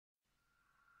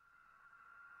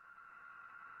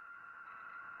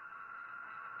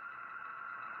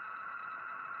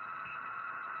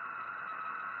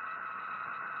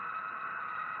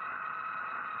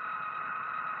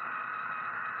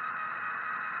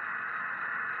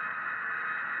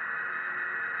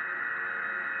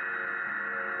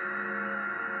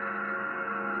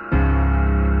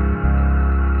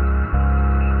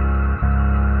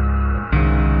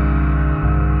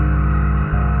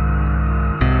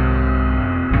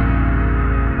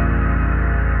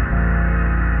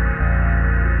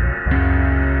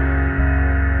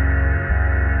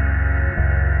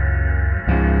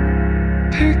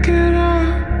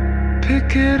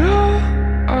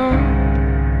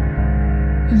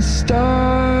and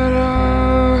start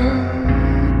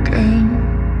again.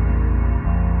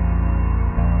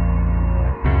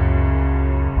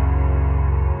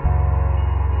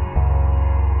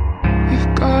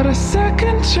 You've got a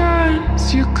second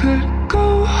chance, you could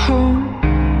go home,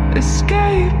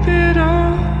 escape it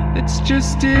all, it's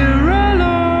just irrelevant.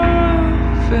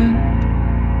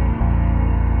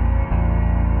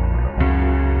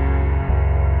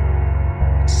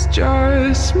 It's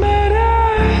just medicine.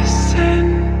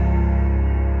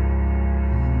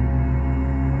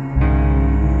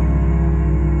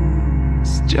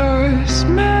 It's just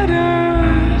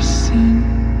medicine.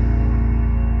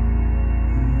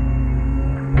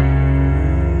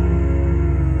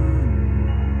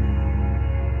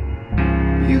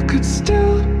 You could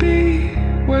still be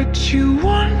what you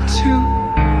want to,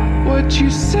 what you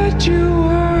said you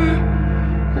were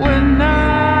when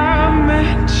I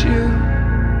met you.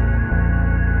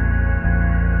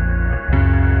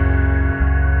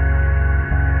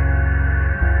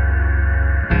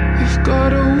 You've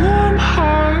got a warm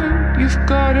heart, you've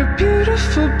got a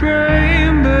beautiful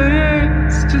brain, but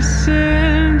it's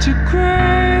disintegrating.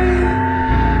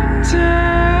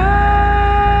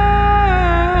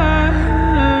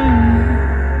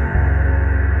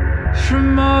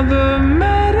 From all the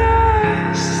medicine,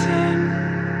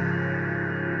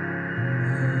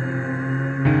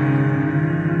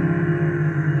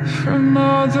 from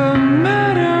all the medicine,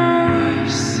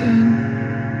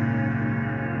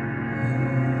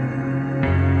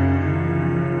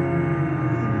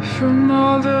 from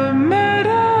all the medicine.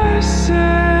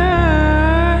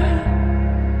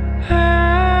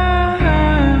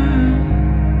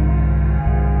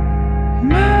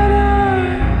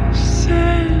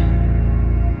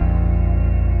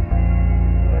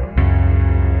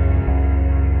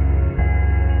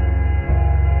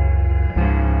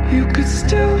 You could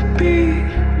still be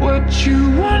what you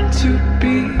want to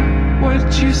be,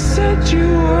 what you said you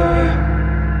were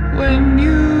when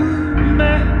you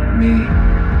met me.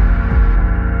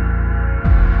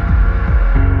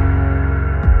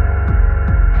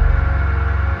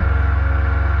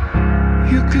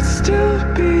 You could still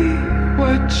be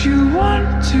what you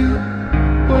want to,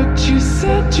 what you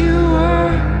said you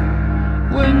were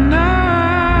when I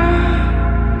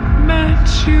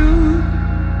met you.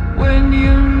 When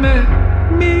you met